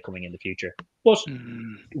anticipate coming in the future. But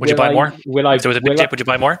would you buy more? If there was a big dip, would you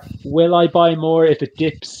buy more? Will I buy more if it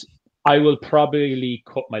dips? I will probably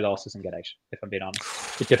cut my losses and get out, if I'm being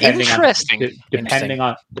honest. Depending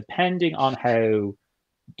on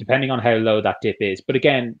how low that dip is. But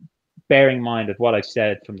again, bearing in mind that what I've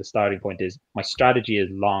said from the starting point is my strategy is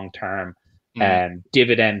long term.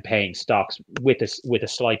 Dividend paying stocks with a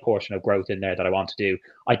slight portion of growth in there that I want to do.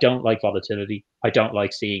 I don't like volatility. I don't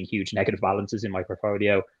like seeing huge negative balances in my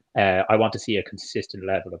portfolio. I want to see a consistent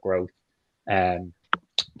level of growth.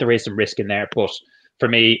 There is some risk in there, but for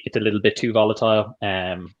me, it's a little bit too volatile.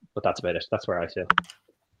 But that's about it. That's where I feel.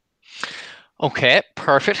 Okay,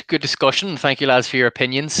 perfect. Good discussion. Thank you, lads, for your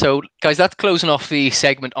opinions. So, guys, that's closing off the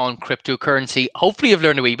segment on cryptocurrency. Hopefully, you've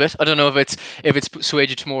learned a wee bit. I don't know if it's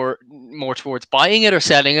swayed you to more towards buying it or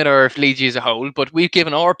selling it, or if it leads you as a whole. But we've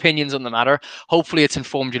given our opinions on the matter. Hopefully, it's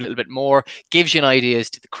informed you a little bit more, gives you an idea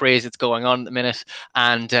as to the craze that's going on at the minute.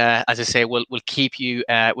 And as I say, we'll keep you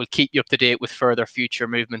up to date with further future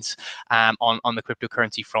movements on the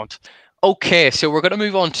cryptocurrency front. Okay, so we're going to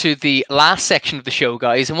move on to the last section of the show,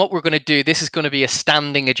 guys. And what we're going to do, this is going to be a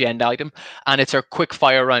standing agenda item, and it's our quick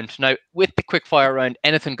fire round. Now, with the quick fire round,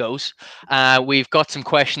 anything goes. We've got some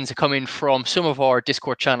questions that come in from some of our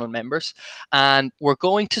Discord channel members, and we're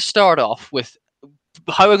going to start off with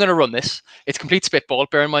how we're going to run this. It's complete spitball.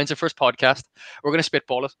 Bear in mind, it's our first podcast. We're going to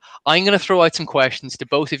spitball it. I'm going to throw out some questions to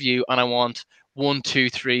both of you, and I want 1,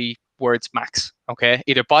 2, 3 words max. Okay,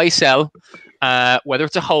 either buy, sell, whether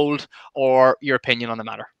it's a hold or your opinion on the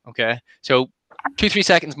matter. Okay, so 2-3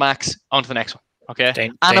 seconds max. On to the next one. Okay,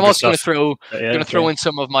 and I'm also going to throw in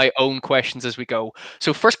some of my own questions as we go.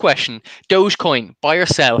 So first question: Dogecoin, buy or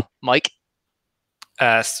sell, Mike?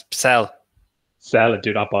 Sell. Sell and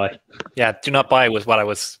do not buy. Yeah, do not buy was what I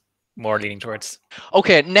was more leaning towards.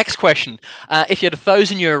 Okay, next question. If you had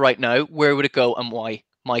 €1,000 right now, where would it go and why,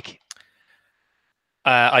 Mike?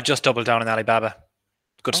 I just doubled down on Alibaba.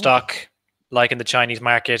 Good stock, like in the Chinese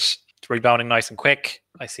market, it's rebounding nice and quick.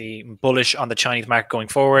 I see bullish on the Chinese market going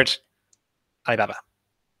forward. Alibaba.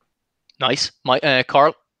 Nice.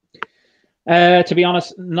 Carl? To be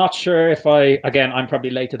honest, not sure if I'm probably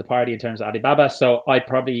late to the party in terms of Alibaba, so I'd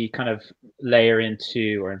probably kind of layer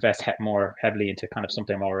into or invest more heavily into kind of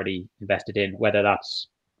something I'm already invested in, whether that's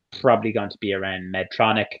probably going to be around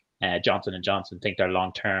Medtronic, Johnson & Johnson. Think they're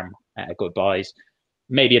long-term good buys.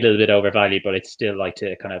 Maybe a little bit overvalued, but I'd still like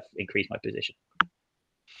to kind of increase my position.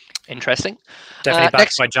 Interesting. Definitely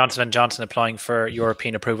backed by Johnson & Johnson applying for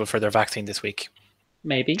European approval for their vaccine this week.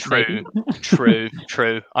 Maybe. True.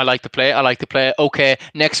 I like the play. Okay,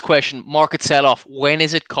 next question. Market sell-off. When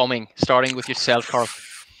is it coming? Starting with yourself, Carl.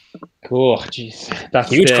 Oh, jeez. That's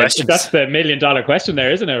huge question. That's the $1 million question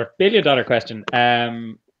there, isn't it? Or $1 billion question.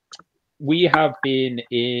 We have been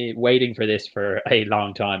waiting for this for a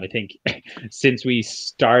long time. I think since we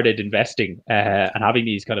started investing and having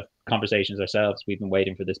these kind of conversations ourselves, we've been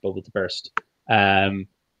waiting for this bubble to burst.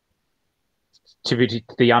 To be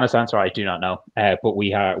the honest answer, I do not know. But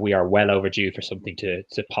we are well overdue for something to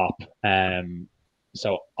pop.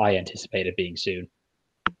 So I anticipate it being soon.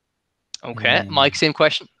 Okay, Mike, same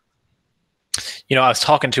question. You know, I was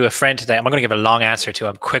talking to a friend today. I'm going to give a long answer to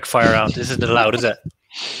him. Quick fire round. This isn't allowed, is it?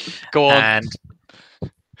 Go on. And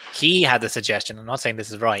he had the suggestion, I'm not saying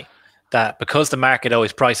this is right, that because the market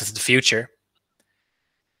always prices the future,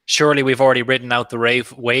 surely we've already ridden out the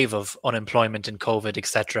wave of unemployment and COVID,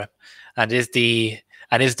 etc. And is the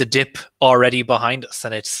dip already behind us?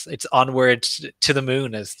 And it's onward to the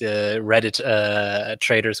moon, as the Reddit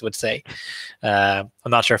traders would say. I'm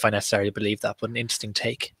not sure if I necessarily believe that, but an interesting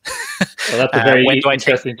take. Well, that's a very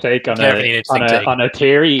interesting take on a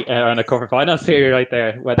theory, on a corporate finance theory right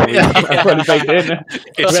there. Whether we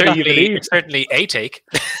it's certainly a take.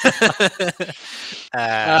 When do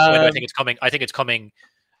I think it's coming? I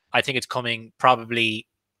think it's coming probably,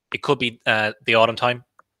 it could be the autumn time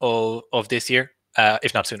of this year,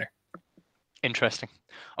 if not sooner. Interesting.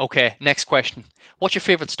 Okay, next question. What's your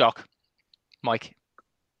favorite stock, Mike?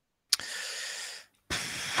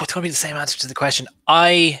 What's going to be the same answer to the question?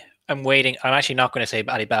 I am waiting. I'm actually not going to say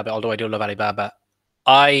Alibaba, although I do love Alibaba.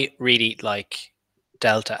 I really like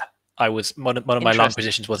Delta. I was one of my long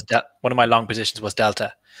positions was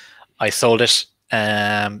Delta. I sold it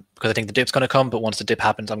because I think the dip's going to come, but once the dip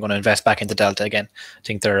happens, I'm going to invest back into Delta again. I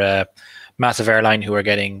think they're a massive airline who are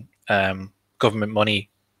getting government money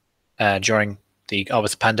during the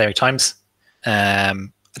obvious pandemic times. I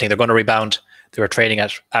think they're going to rebound. They were trading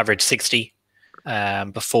at average 60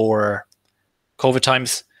 before COVID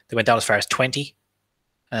times. They went down as far as 20.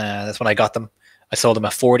 That's when I got them. I sold them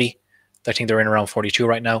at 40. I think they're in around 42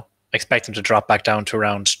 right now. I expect them to drop back down to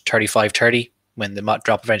around 35, 30 when the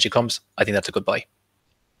drop eventually comes. I think that's a good buy.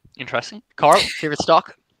 Interesting. Carl, favorite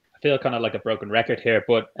stock? I feel kind of like a broken record here,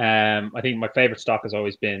 but I think my favorite stock has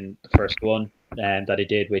always been the first one that I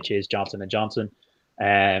did, which is Johnson & Johnson.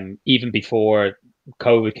 Even before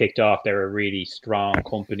COVID kicked off, they were a really strong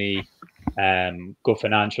company, good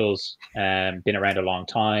financials, been around a long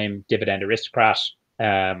time, dividend aristocrat.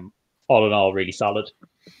 All in all, really solid.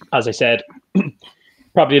 As I said,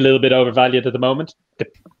 probably a little bit overvalued at the moment.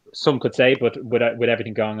 Some could say, but with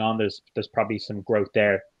everything going on, there's probably some growth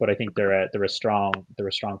there. But I think they're a strong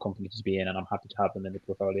company to be in, and I'm happy to have them in the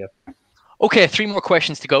portfolio. Okay, 3 more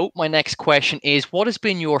questions to go. My next question is: what has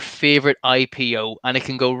been your favorite IPO? And it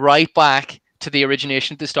can go right back to the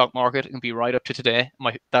origination of the stock market. It can be right up to today.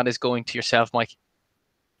 That is going to yourself, Mike.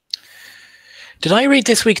 Did I read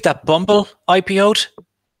this week that Bumble IPO'd?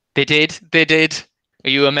 They did. Are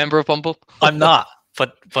you a member of Bumble? I'm not,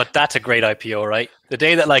 but that's a great IPO, right? The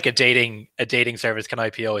day that like a dating service can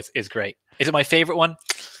IPO is great. Is it my favorite one?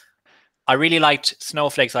 I really liked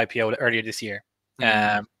Snowflake's IPO earlier this year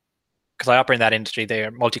because I operate in that industry. They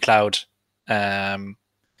are multi-cloud.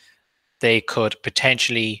 They could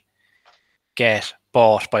potentially get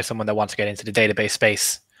bought by someone that wants to get into the database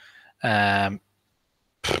space.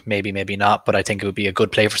 Maybe not, but I think it would be a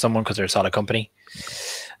good play for someone because they're a solid company.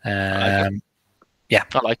 I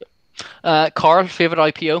like it. Carl, favorite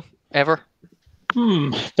IPO ever?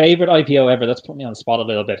 Favorite IPO ever? That's put me on the spot a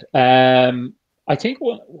little bit. I think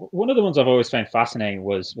one of the ones I've always found fascinating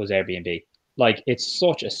was Airbnb. Like, it's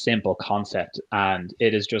such a simple concept, and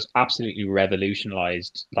it has just absolutely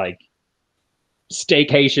revolutionized like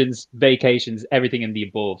staycations, vacations, everything in the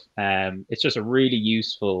above. It's just a really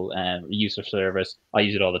useful use of service. I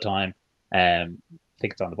use it all the time. I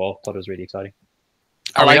think it's on the ball. Thought it was really exciting.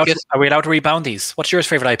 I like it. Are we allowed to rebound these? What's yours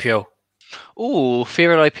favorite IPO? Ooh,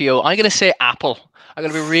 favorite IPO. I'm gonna say Apple. I'm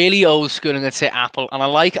gonna be really old school and gonna say Apple. And I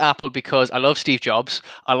like Apple because I love Steve Jobs.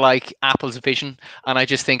 I like Apple's vision, and I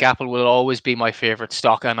just think Apple will always be my favorite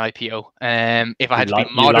stock and IPO. If I had to be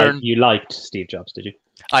modern, you liked Steve Jobs, did you?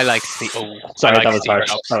 I liked Steve. Oh, sorry, that was harsh.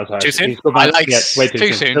 That was harsh. Too soon? I like way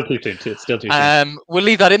too soon. Still too soon. Still too soon. We'll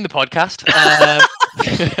leave that in the podcast.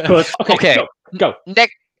 But, okay. Go.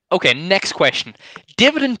 Next question.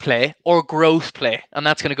 Dividend play or growth play? And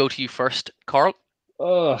that's going to go to you first, Carl.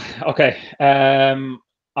 Okay. I'm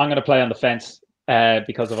going to play on the fence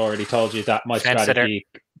because I've already told you that my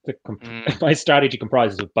strategy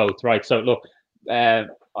comprises of both, right? So look, I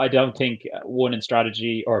don't think one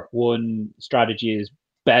strategy is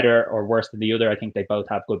better or worse than the other. I think they both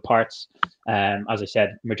have good parts. As I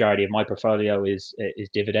said, majority of my portfolio is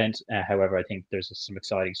dividend. However, I think there's some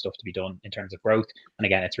exciting stuff to be done in terms of growth. And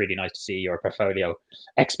again, it's really nice to see your portfolio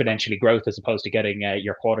exponentially growth as opposed to getting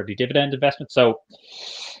your quarterly dividend investment. So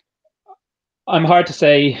I'm hard to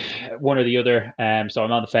say one or the other. So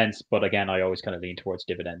I'm on the fence, but again, I always kind of lean towards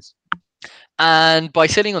dividends. And by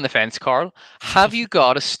sitting on the fence, Carl, have you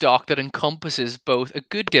got a stock that encompasses both a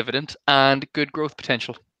good dividend and good growth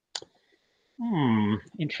potential?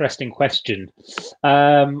 Interesting question.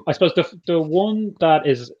 I suppose the one that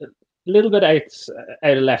is a little bit out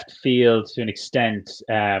of left field to an extent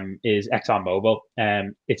is ExxonMobil.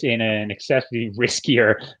 It's in an excessively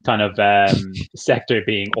riskier kind of sector,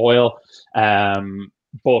 being oil.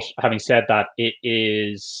 But having said that, it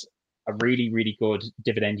is a really, really good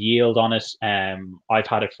dividend yield on it. I've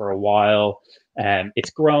had it for a while. It's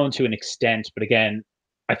grown to an extent, but again,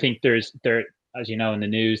 I think there's as you know, in the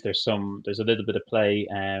news, there's a little bit of play,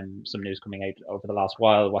 some news coming out over the last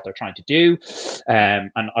while, what they're trying to do. And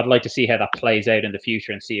I'd like to see how that plays out in the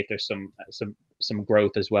future and see if there's some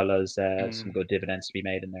growth as well as some good dividends to be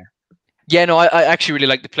made in there. Yeah, no, I actually really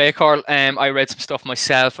like the play, Carl. I read some stuff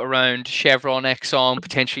myself around Chevron, Exxon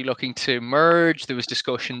potentially looking to merge. There was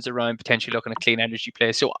discussions around potentially looking at clean energy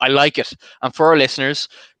plays. So I like it. And for our listeners,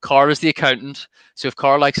 Carl is the accountant. So if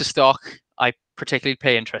Carl likes a stock, I particularly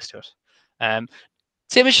pay interest to it.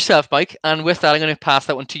 Same as yourself, Mike. And with that, I'm going to pass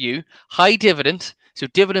that one to you. High dividend, so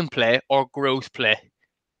dividend play or growth play?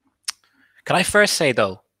 Can I first say,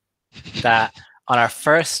 though, that on our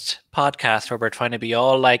first podcast where we're trying to be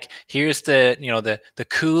all like, here's the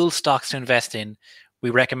cool stocks to invest in, we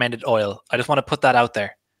recommended oil. I just want to put that out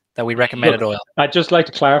there, that we recommended oil. I'd just like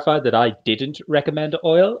to clarify that I didn't recommend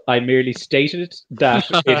oil. I merely stated that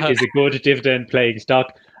it is a good dividend paying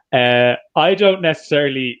stock. I don't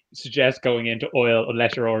necessarily suggest going into oil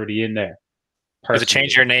unless you're already in there. Does it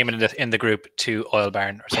change your name in the group to Oil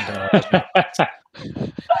Baron or something like that?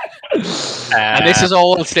 And this is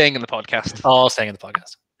all staying in the podcast. All staying in the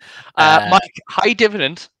podcast. Mike, high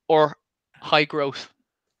dividend or high growth?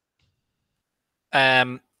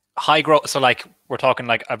 High growth. So like we're talking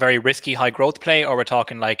like a very risky high growth play, or we're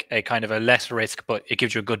talking like a kind of a less risk, but it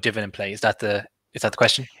gives you a good dividend play. Is that the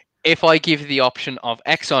question? If I give you the option of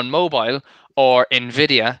ExxonMobil or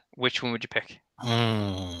Nvidia, which one would you pick?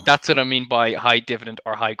 That's what I mean by high dividend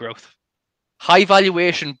or high growth. High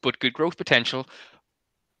valuation, but good growth potential.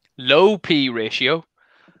 Low P ratio,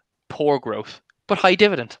 poor growth, but high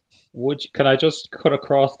dividend. Can I just cut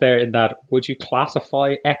across there in that, would you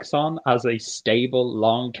classify Exxon as a stable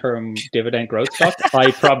long-term dividend growth stock?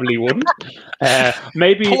 I probably wouldn't.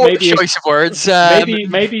 Maybe choice of words.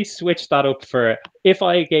 Maybe switch that up for if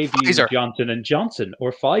I gave you Pfizer. Johnson & Johnson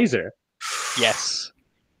or Pfizer. Yes.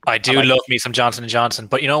 I do love me some Johnson & Johnson,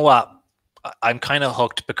 but you know what? I'm kind of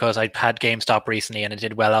hooked because I had GameStop recently and it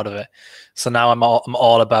did well out of it. So now I'm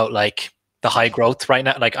all about like the high growth right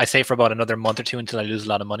now. Like I say for about another month or two until I lose a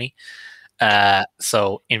lot of money.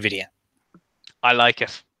 So Nvidia. I like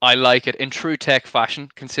it in true tech fashion,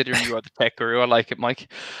 considering you are the tech guru. I like it,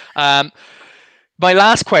 Mike. My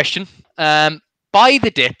last question, buy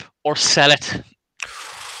the dip or sell it?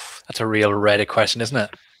 That's a real Reddit question, isn't it?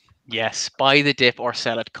 Yes, buy the dip or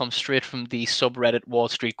sell it. Comes straight from the subreddit Wall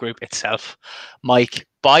Street Group itself. Mike,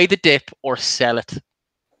 buy the dip or sell it?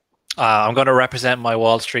 I'm going to represent my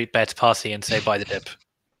Wall Street bets posse and say buy the dip.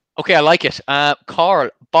 Okay, I like it.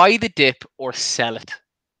 Carl, buy the dip or sell it?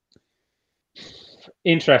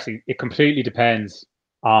 Interesting. It completely depends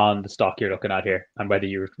on the stock you're looking at here and whether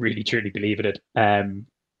you really truly believe in it.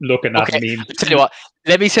 Looking at memes. Tell you what,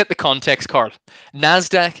 let me set the context, Carl.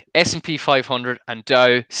 NASDAQ, S&P 500 and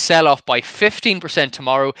Dow sell off by 15%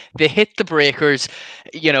 tomorrow. They hit the breakers.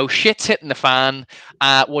 You know, shit's hitting the fan.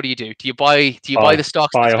 What do? Do you buy the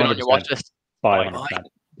stocks that's been on your watch list?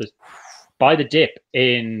 Buy the dip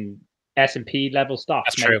in S&P level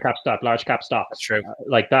stocks, That's true. cap stock, large cap stocks. That's true.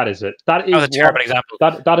 Like that is it. That was a terrible example.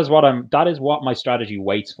 That is what my strategy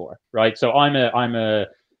waits for, right? So I'm a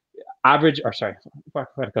average, or sorry, what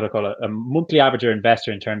gotta call it, a monthly averager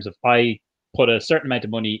investor in terms of I put a certain amount of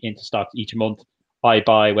money into stocks each month. I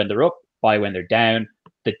buy when they're up, buy when they're down.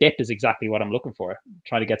 The dip is exactly what I'm looking for. I'm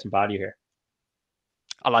trying to get some value here.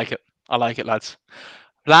 I like it, lads.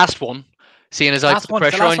 Last one. Seeing as I put the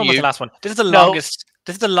pressure on you. The last one. This is the longest.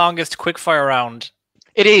 This is the longest quickfire round.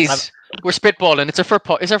 It is. We're spitballing. It's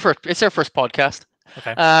our first podcast.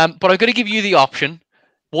 Okay. But I'm going to give you the option,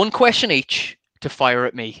 one question each, to fire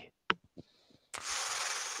at me.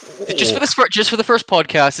 Just for the first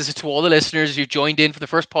podcast. This is to all the listeners who joined in for the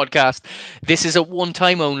first podcast. This is a one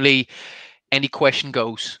time only. Any question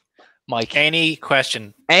goes. Mike. Any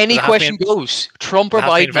question. Any question goes. Trump or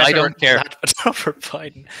Biden, I don't care. Trump or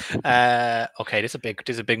Biden. Okay, this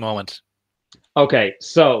is a big moment. Okay,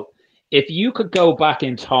 so if you could go back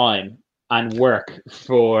in time and work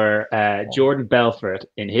for Jordan Belfort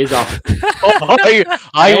in his office,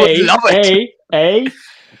 I would love it. A,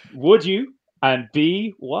 would you? And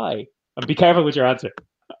B, why? And be careful with your answer.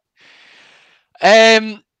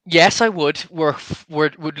 Yes, I would.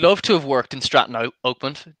 Would love to have worked in Stratton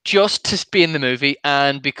Oakmont just to be in the movie,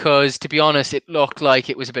 and because, to be honest, it looked like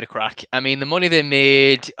it was a bit of crack. I mean, the money they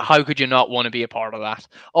made, how could you not want to be a part of that?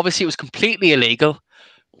 Obviously, it was completely illegal,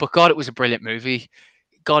 but God, it was a brilliant movie.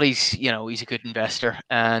 God, he's a good investor,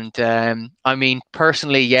 and I mean,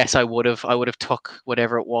 personally, yes, I would have took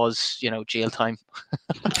whatever it was, jail time.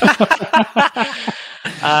 We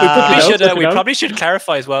probably should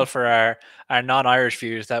clarify as well for our non-Irish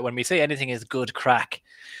viewers that when we say anything is good crack,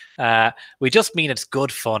 we just mean it's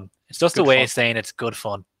good fun. It's just a way of saying it's good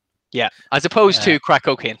fun. Yeah, as opposed to crack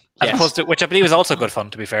cocaine. As opposed to, which I believe is also good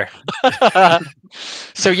fun, to be fair.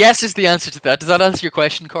 So yes is the answer to that. Does that answer your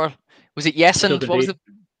question, Carl? Was it yes, and what was it?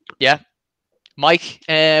 Yeah. Mike,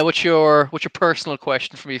 what's your personal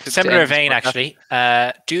question for me? Similar vein, actually.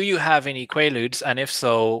 Do you have any Quaaludes, and if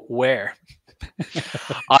so, where?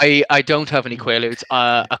 I don't have any Quaaludes.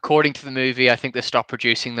 According to the movie, I think they stopped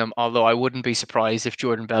producing them, although I wouldn't be surprised if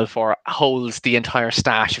Jordan Belfort holds the entire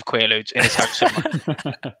stash of Quaaludes in his house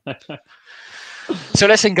somewhere. So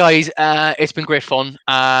listen, guys, it's been great fun.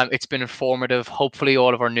 It's been informative. Hopefully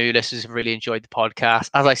all of our new listeners have really enjoyed the podcast.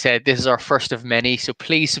 As I said, this is our first of many, so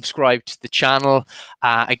please subscribe to the channel.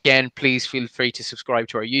 Again, please feel free to subscribe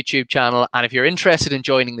to our YouTube channel. And if you're interested in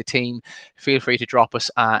joining the team, feel free to drop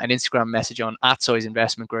us an Instagram message on @Soys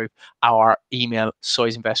Investment Group, our email,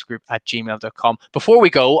 soysinvestgroup@gmail.com. Before we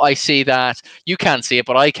go, I see that you can't see it,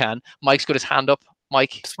 but I can. Mike's got his hand up.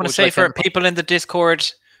 Mike, just want to say for people in the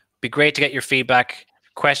Discord, be great to get your feedback,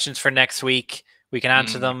 questions for next week. We can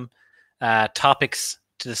answer them. Topics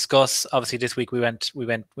to discuss. Obviously, this week we went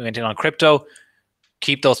in on crypto.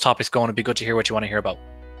 Keep those topics going. It'd be good to hear what you want to hear about.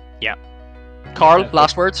 Yeah. Carl,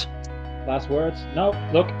 last words. Last words. No,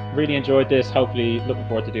 look, really enjoyed this. Hopefully, looking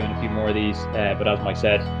forward to doing a few more of these. But as Mike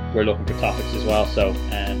said, we're looking for topics as well. So,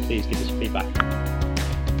 please give us your feedback.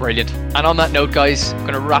 Brilliant. And on that note, guys, I'm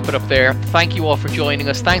going to wrap it up there. Thank you all for joining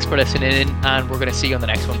us. Thanks for listening in, and we're going to see you on the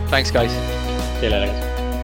next one. Thanks, guys. See you later, guys.